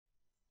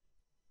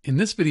In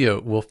this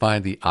video, we'll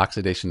find the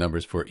oxidation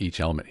numbers for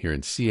each element here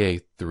in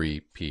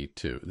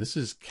Ca3P2. This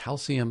is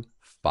calcium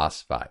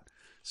phosphide.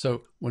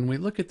 So when we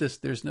look at this,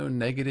 there's no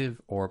negative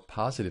or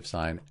positive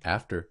sign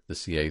after the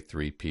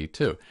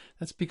Ca3P2.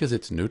 That's because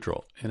it's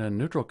neutral. In a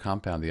neutral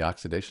compound, the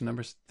oxidation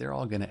numbers, they're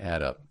all going to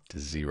add up to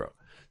 0.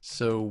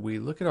 So we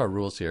look at our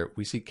rules here.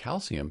 We see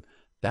calcium,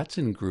 that's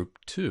in group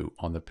 2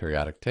 on the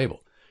periodic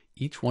table.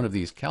 Each one of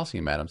these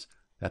calcium atoms,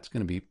 that's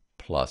going to be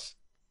plus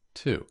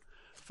 2.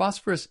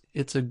 Phosphorus,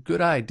 it's a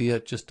good idea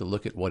just to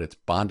look at what it's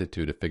bonded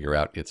to figure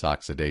out its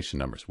oxidation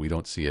numbers. We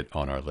don't see it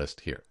on our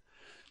list here.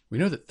 We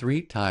know that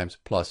 3 times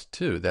plus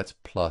 2, that's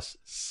plus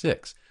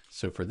 6.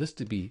 So for this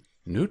to be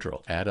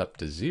neutral, add up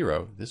to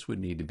 0, this would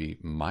need to be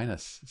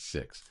minus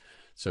 6.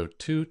 So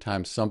 2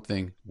 times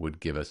something would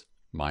give us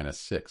minus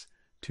 6.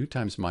 2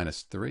 times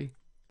minus 3,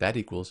 that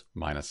equals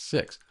minus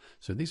 6.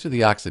 So these are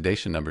the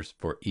oxidation numbers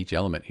for each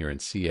element here in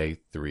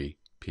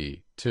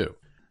Ca3P2.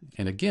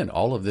 And again,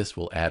 all of this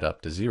will add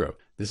up to 0.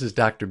 This is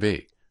Dr.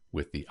 B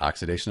with the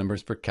oxidation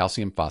numbers for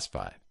calcium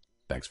phosphide.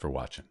 Thanks for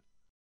watching.